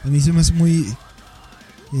 A mí se me hace muy...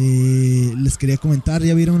 les quería comentar,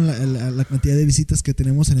 ¿ya vieron la cantidad de visitas que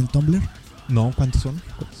tenemos en el Tumblr? No, ¿cuántos son?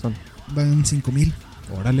 ¿Cuántos son? Van 5,000.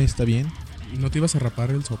 Órale, está bien. ¿Y no te ibas a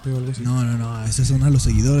rapar el sope o algo así? No, esos son a los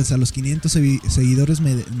seguidores. A los 500 seguidores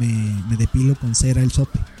me depilo con cera el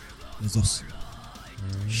sope. Los dos.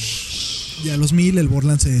 Y a los 1000 el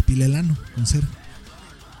Borland se depila el ano con cera.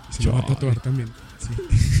 Se me va a tatuar también.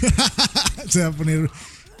 Se va a poner...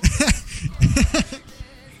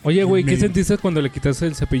 Oye, güey, ¿qué Me- sentiste cuando le quitaste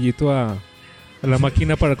el cepillito a la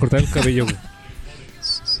máquina para cortar el cabello, güey?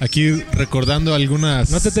 Aquí recordando algunas.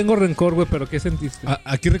 No te tengo rencor, güey, pero ¿qué sentiste?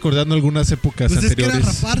 Aquí recordando algunas épocas Pues es que era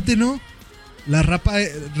anteriores. raparte, ¿no? La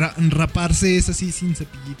raparse es así sin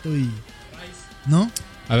cepillito y... ¿No?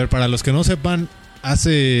 A ver, para los que no sepan,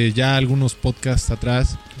 hace ya algunos podcasts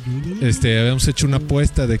atrás, habíamos hecho una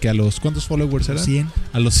apuesta de que a los... ¿Cuántos followers eran? 100.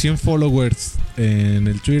 A los 100 followers en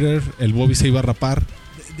el Twitter, el Bobby se iba a rapar.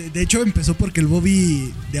 De hecho, empezó porque el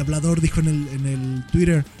Bobby de hablador dijo en el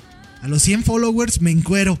Twitter: a los 100 followers me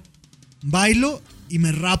encuero, bailo y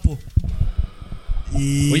me rapo.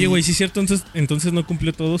 Y Oye, güey, sí es cierto, entonces no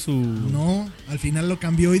cumplió todo su... no, al final lo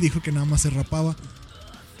cambió y dijo que nada más se rapaba.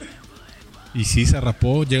 Y sí, se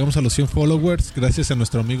rapó. Llegamos a los 100 followers gracias a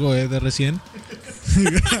nuestro amigo Ed de recién.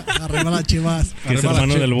 Arriba las chivas. Que es Arriba la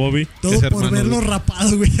hermano che- del Bobby. Todo Es por hermano verlo de-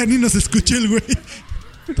 rapado, güey. Ya ni nos escucha el güey.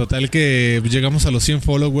 Total que llegamos a los 100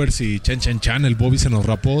 followers y chan, el Bobby se nos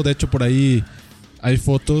rapó. De hecho, por ahí hay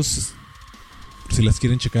fotos, si las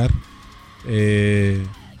quieren checar.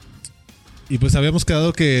 Y pues habíamos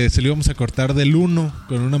quedado que se lo íbamos a cortar del 1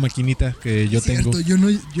 con una maquinita que yo Es cierto, tengo.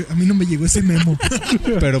 a mí no me llegó ese memo.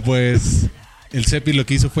 Pero pues el Cepi lo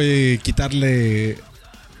que hizo fue quitarle,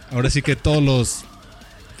 ahora sí que todos los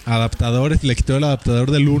adaptadores. Le quitó el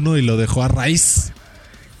adaptador del 1 y lo dejó a raíz.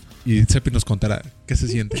 Y Cepi nos contará qué se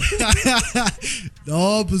siente.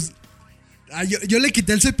 No, pues... yo le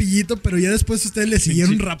quité el cepillito, pero ya después ustedes le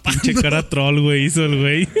siguieron rapando. Pinche cara troll, güey, hizo el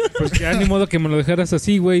güey. Pues ya ni modo que me lo dejaras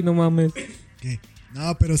así, güey, no mames. ¿Qué?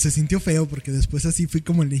 No, pero se sintió feo porque después así fui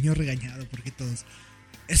como el niño regañado porque todos...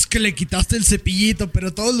 Es que le quitaste el cepillito,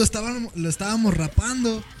 pero todos lo estábamos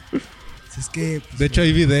rapando. Es que... pues, De hecho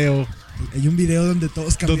hay video. hay un video donde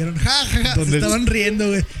todos cambiaron. Ja, ja, ja, se donde- estaban riendo,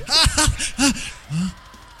 güey. Ja, ja, ja, ja.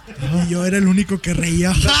 Y yo era el único que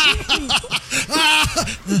reía. Ja, ja.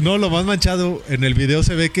 No, lo más manchado, en el video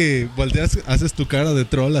se ve que volteas, haces tu cara de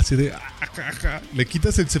troll así de... Le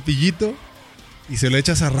quitas el cepillito y se lo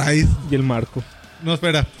echas a raíz. Y el marco. No,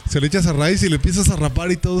 espera, se lo echas a raíz y le empiezas a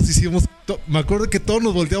rapar y todos hicimos... Me acuerdo que todos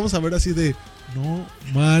nos volteamos a ver así de... No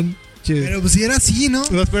manches. Pero pues si era así, ¿no?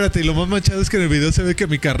 No, espérate, y lo más manchado es que en el video se ve que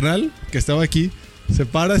mi carnal, que estaba aquí, se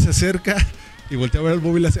para, se acerca y voltea a ver al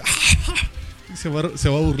Bobby y le hace... Y se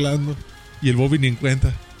va burlando. Y el Bobby ni en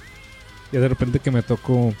cuenta. Y de repente que me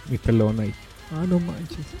tocó mi pelón ahí. Ah, no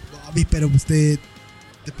manches. Bobby, pero pues te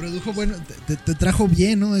produjo, bueno, te trajo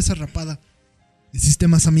bien, ¿no? Esa rapada. Hiciste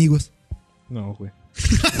más amigos. No, güey.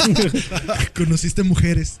 Conociste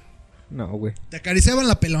mujeres. No, güey. Te acariciaban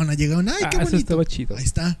la pelona, llegaban, ay, qué Eso bonito. estaba chido. Ahí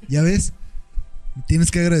está, ya ves. Tienes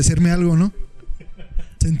que agradecerme algo, ¿no?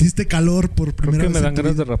 Sentiste calor por Creo primera que vez. me en dan tu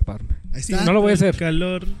ganas de vida. raparme. Ahí está. No lo voy a hacer.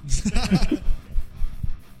 Calor.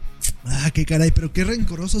 Ah, qué caray, pero qué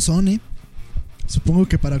rencorosos son, ¿eh? Supongo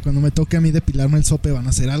que para cuando me toque a mí depilarme el sope van a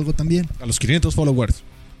hacer algo también. A los 500 followers.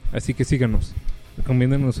 Así que síganos.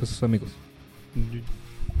 Recomiéndanos a sus amigos.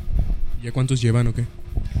 ¿Ya cuántos llevan o qué?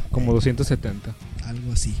 Como 270.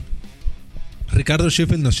 Algo así. Ricardo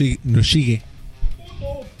Sheffield nos sigue.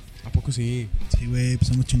 ¿A poco sí? Sí, güey, pues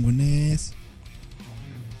somos chingones.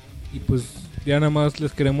 Y pues ya nada más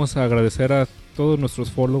les queremos agradecer a todos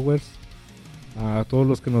nuestros followers. A todos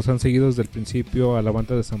los que nos han seguido desde el principio. A la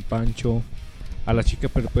banda de San Pancho. A la chica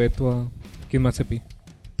perpetua. ¿Quién más, Epi?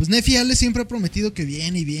 Pues Nefi Ale siempre ha prometido que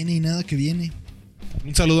viene y nada que viene.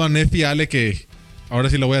 Un saludo a Nefi y Ale que ahora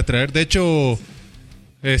sí lo voy a traer. De hecho,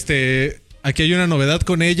 aquí hay una novedad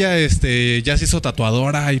con ella. Ya se hizo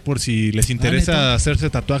tatuadora y por si les interesa ¿neta? hacerse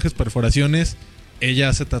tatuajes, perforaciones. Ella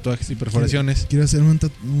hace tatuajes y perforaciones. Quiero hacer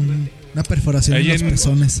una perforación Ahí en los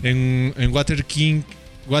pezones. En Water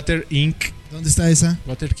Ink. ¿Dónde está esa?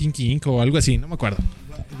 Water King Ink o algo así, no me acuerdo.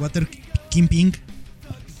 Water Kingpin.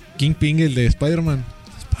 Kingpin, el de Spider-Man.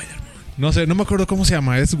 No sé, no me acuerdo cómo se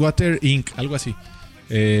llama. Es Water Ink, algo así.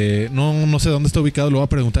 No sé dónde está ubicado. Lo voy a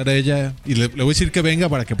preguntar a ella. Y le voy a decir que venga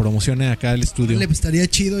para que promocione acá el estudio. Le estaría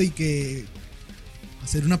chido y que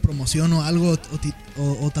hacer una promoción o algo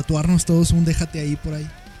o tatuarnos todos un déjate ahí por ahí.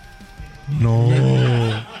 No.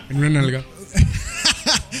 En una nalga.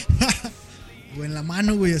 O en la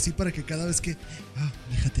mano, güey, así para que cada vez que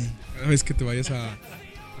déjate ahí, Cada vez que te vayas a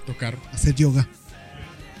tocar. hacer yoga.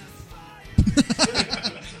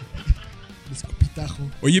 Escopitajo.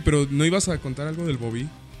 Oye, pero ¿no ibas a contar algo del Bobby?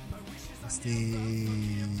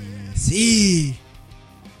 Sí.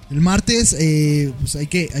 El martes, pues hay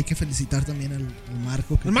que felicitar también al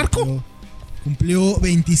Marco. ¿El Marco? Cumplió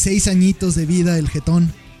 26 añitos de vida el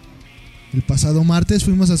jetón. El pasado martes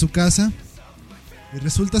fuimos a su casa. Y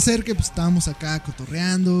resulta ser que pues, estábamos acá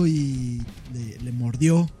cotorreando y le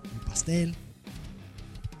mordió el pastel.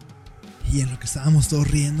 Y en lo que estábamos todos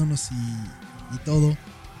riéndonos y todo,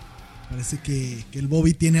 parece que el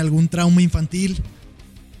Bobby tiene algún trauma infantil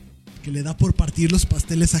que le da por partir los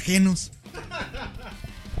pasteles ajenos.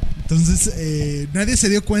 Entonces, nadie se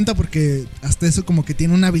dio cuenta porque hasta eso como que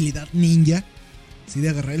tiene una habilidad ninja. Así de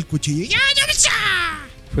agarrar el cuchillo. ¡Ya!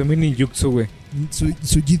 Fue mi ninjutsu, güey.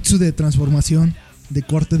 Su jitsu de transformación. De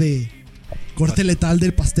corte letal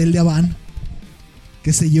del pastel de Avan.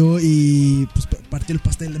 Qué sé yo. Y pues partió el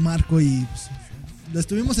pastel de Marco. Y pues, lo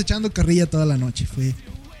estuvimos echando carrilla toda la noche. Fue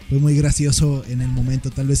muy gracioso en el momento.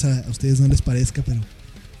 Tal vez a ustedes no les parezca, pero...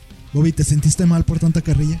 Bobby, ¿te sentiste mal por tanta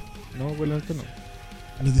carrilla? No, güey, la neta no.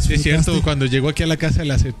 ¿Lo Sí, disfrutaste? es cierto, cuando llegó aquí a la casa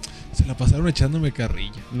se la pasaron echándome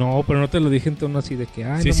carrilla. No, pero no te lo dije en tono así de que...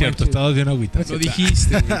 Ay, Sí, no es cierto, manches. estabas bien agüitado. Lo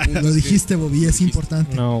dijiste, güey. Lo dijiste, Bobby, es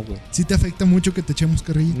importante. No, güey. ¿Sí te afecta mucho que te echemos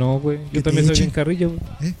carrilla? No, güey. Que Yo también te soy bien echen. carrillo,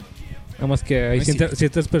 güey. ¿Eh? Nada más que hay No es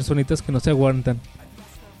ciertas personitas que no se aguantan.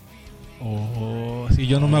 Oh, sí,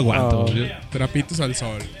 yo no me aguanto. Oh. Yo- Trapitos al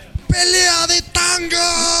sol. ¡Pelea de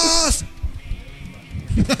tangos!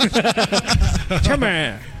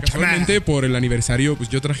 ¡Chame! Casualmente por el aniversario, pues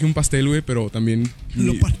yo traje un pastel, güey, pero también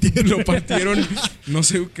Lo partieron. Lo partieron. No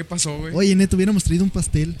sé qué pasó, güey. Oye, Neto, hubiéramos traído un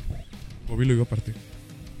pastel. Bobby lo iba a partir.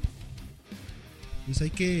 Pues hay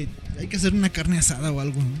que hacer una carne asada o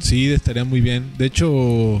algo, ¿no? Sí, estaría muy bien. De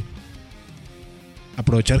hecho,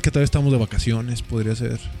 aprovechar que todavía estamos de vacaciones podría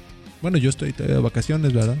ser. Bueno, yo estoy todavía de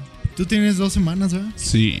vacaciones, ¿verdad? Tú tienes 2 semanas, ¿verdad?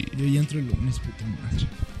 Sí. Yo ya entro el lunes, puta madre.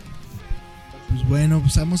 Pues bueno,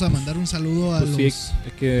 pues vamos a mandar un saludo a Pues sí, los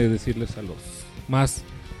hay que decirles a los más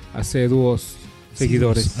asiduos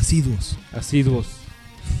seguidores. Asiduos.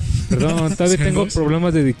 Perdón, todavía tengo Celos.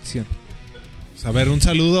 problemas de dicción. Pues, a ver, un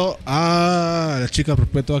saludo a la chica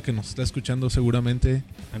perpetua que nos está escuchando seguramente.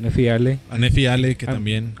 A Nefi Ale, A Nefi Ale, que Ah.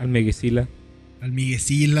 también. al Meguesila, al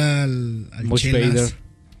Miguecila, al Mosh Chelas, Vader.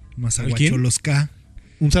 Mazaguacholosca.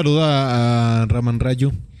 Un saludo a Raman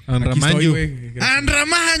Rayu. A Aquí estoy, Ramanyu. güey.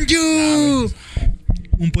 ¡Anramanyu!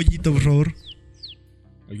 Un pollito, por favor.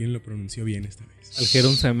 Alguien lo pronunció bien esta vez. al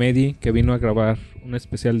Jeron Samedi, que vino a grabar un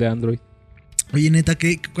especial de Android. Oye, neta,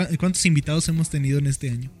 ¿cuántos invitados hemos tenido en este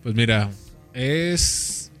año? Pues mira,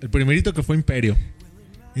 es el primerito que fue Imperio.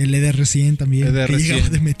 El EDR100 también, que EDR100. llegaba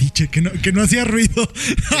de metiche, que no hacía ruido.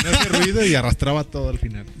 Que no hacía ruido y arrastraba todo al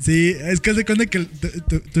final. Sí, es que haz de cuenta que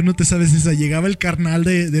tú no te sabes esa. Llegaba el carnal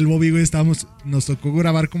del Bobby, güey. Nos tocó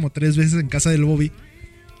grabar como 3 veces en casa del Bobby.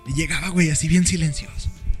 Y llegaba, güey, así bien silencioso.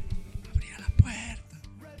 Abría la puerta,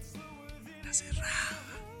 la cerraba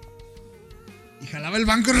y jalaba el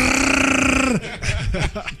banco.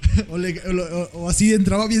 o así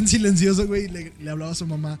entraba bien silencioso, güey, y le hablaba a su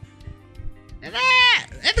mamá.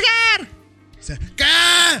 ¡Edgar! O sea, ¿qué?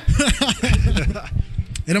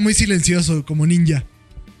 Era muy silencioso, como ninja.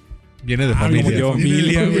 Viene de como familia. yo.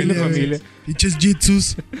 Familia, güey, la familia. Pinches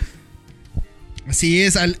jitsus. Así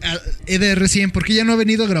es, al EDR100. ¿Por qué ya no ha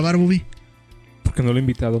venido a grabar, Bobby? Porque no lo he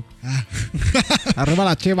invitado. Ah, Arriba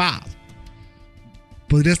la cheva.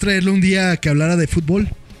 ¿podrías traerle un día que hablara de fútbol?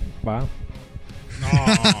 Va.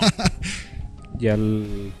 Y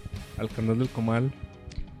al canal del Comal.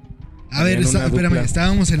 A ver, Tenían una espérame, dupla.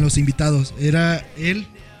 estábamos en los invitados. Era él.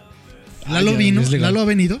 Lalo ya, vino. es legal. ¿Lalo ha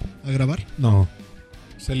venido a grabar? No.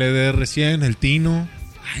 Se le de recién el Tino.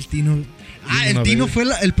 Ah, el Tino. Ah, el Una Tino vez. fue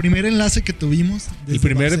el primer enlace que tuvimos desde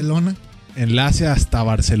primer- Barcelona. Enlace hasta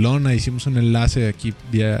Barcelona. Hicimos un enlace aquí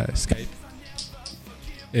vía Skype.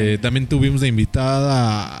 También tuvimos de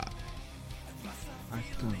invitada a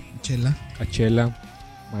Chela. A Chela,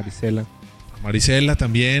 Marisela. Marisela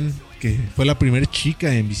también, que fue la primera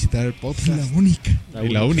chica en visitar el La podcast. única. Y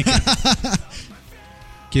la única.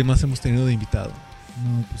 ¿Quién más hemos tenido de invitado?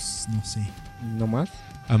 No, pues no sé. ¿No más?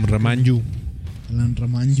 Amramanyu. Alan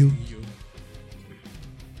Ramanyu.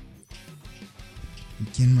 ¿Y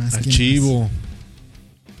quién más? ¿Quién Archivo. más?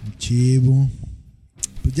 Archivo.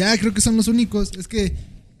 Pues ya creo que son los únicos. Es que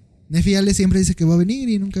Nefi Ale siempre dice que va a venir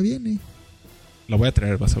y nunca viene. La voy a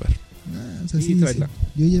traer, vas a ver. Ah, o sea, Sí, sí, tráela. sí.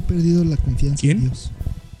 Yo ya he perdido la confianza ¿Quién? en Dios.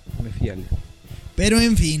 Nefi Ale. Pero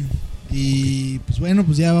en fin. Y pues bueno,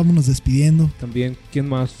 pues ya vámonos despidiendo. También, ¿quién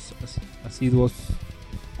más? Asiduos.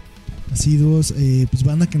 Asiduos, pues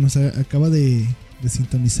banda que nos acaba de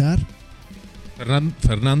sintonizar.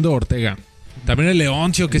 Fernando Ortega. También el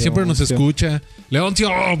Leoncio, que siempre nos Leoncio. escucha. Leoncio,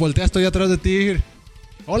 voltea, estoy atrás de ti.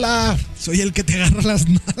 Hola. Soy el que te agarra las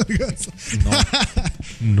nalgas.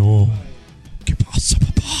 No. ¿Qué pasa,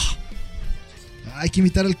 papá? Hay que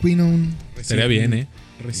invitar al Queen a un Estaría bien,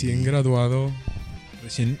 Recién graduado.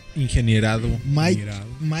 Recién ingenierado. Mirado.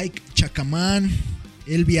 Mike Chacamán,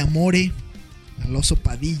 Elvi Amore, Alonso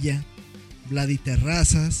Padilla, Vladi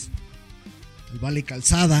Terrazas, el Vale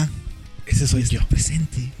Calzada. Ese soy está yo.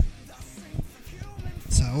 presente.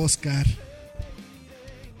 Sa Oscar,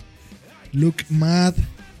 Luke Mad,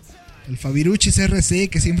 El Fabiruchis RC,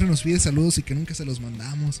 que siempre nos pide saludos y que nunca se los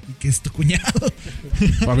mandamos. Y que es tu cuñado.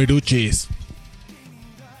 Fabiruchis.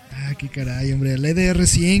 Ah, qué caray, hombre. El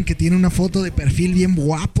EDR100, que tiene una foto de perfil bien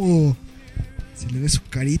guapo. Se le ve su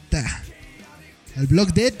carita. Al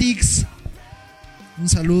Blog de Ethics. Un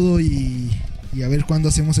saludo y a ver cuándo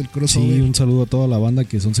hacemos el crossover. Sí, un saludo a toda la banda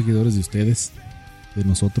que son seguidores de ustedes, de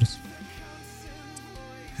nosotros.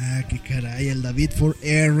 Ah, qué caray. El David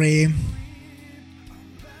 4R.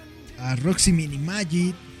 A Roxy Mini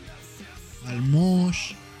Magic. Al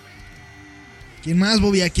Mosh. ¿Quién más,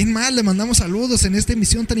 Bobby? ¿A quién más le mandamos saludos en esta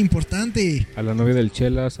emisión tan importante? A la novia del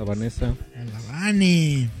Chelas, a Vanessa, A la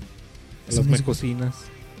Vane. a las mecocinas.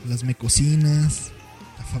 Las Mecocinas.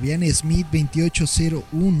 A Fabián Smith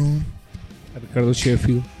 2801. A Ricardo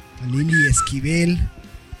Sheffield, A Lili Esquivel.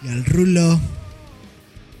 Y al Rulo.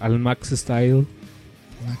 al Max Style.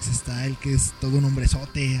 Max Style, que es todo un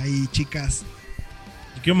hombrezote. Ahí, chicas.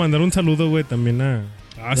 Yo quiero mandar un saludo, güey, también a...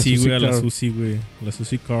 Ah, La sí, Susi güey, a la Carl. Susi, güey. La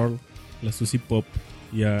Susi Carl, la Susi Pop.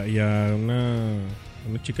 Y a una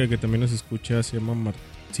chica que también nos escucha, se llama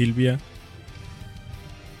Silvia.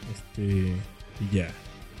 Y ya.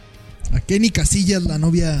 A Kenny Casillas, la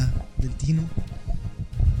novia del Tino.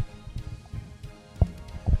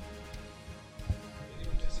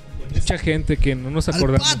 Mucha gente que no nos Al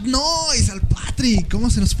acordamos. Pat, no, es al Patrick. ¿Cómo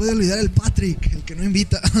se nos puede olvidar el Patrick? El que no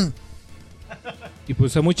invita. Y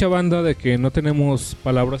pues a mucha banda de que no tenemos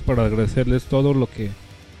palabras para agradecerles todo lo que...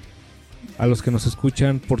 A los que nos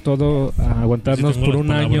escuchan por todo, a aguantarnos Sí, tengo por las un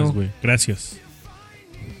palabras, año. güey. Gracias.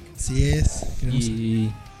 Así es. Queremos-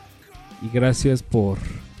 Y gracias por...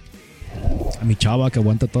 A mi chava que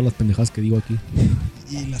aguanta todas las pendejadas que digo aquí.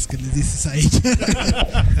 Y las que les dices a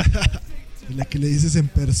ella. Y la que le dices en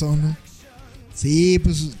persona. Sí,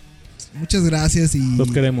 pues muchas gracias y,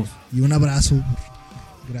 Los queremos. y un abrazo.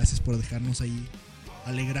 Gracias por dejarnos ahí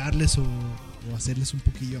alegrarles o hacerles un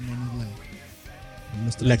poquillo menos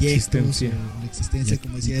los La trayectos, existencia. o la existencia,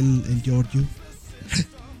 como decía el Giorgio.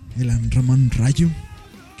 El Ramón Rayo.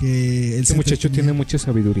 Que él Este se muchacho entretenía- tiene mucha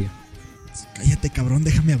sabiduría. Cállate, cabrón,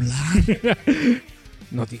 déjame hablar.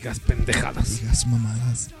 No digas pendejadas. Digas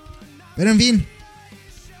mamadas. Pero en fin.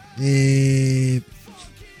 Pues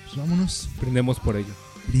vámonos. Brindemos por ello.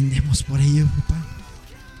 Brindemos por ello, papá.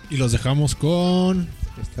 Y los dejamos con...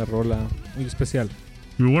 Esta rola muy especial.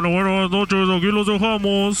 Y bueno, buenas noches, aquí los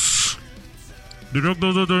dejamos.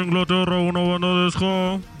 Directos desde Inglaterra, una banda de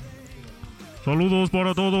ska. Saludos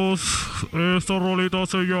para todos. Esta rolita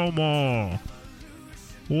se llama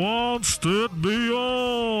One Step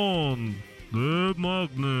Beyond the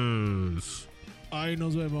Madness. Ahí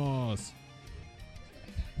nos vemos.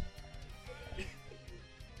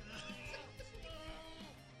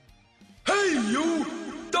 Hey, you!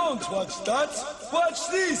 Don't watch that! Watch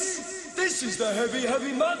this! This is the heavy,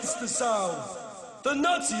 heavy monster sound! The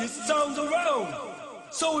nuttiest sound around!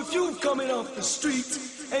 So if you're coming off the street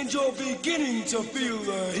and you're beginning to feel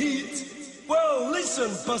the heat, well, listen,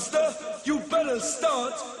 Buster, you better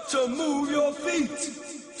start to move your feet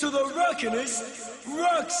to the rockinest,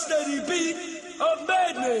 rock-steady beat of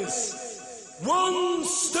madness! One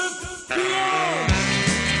step beyond!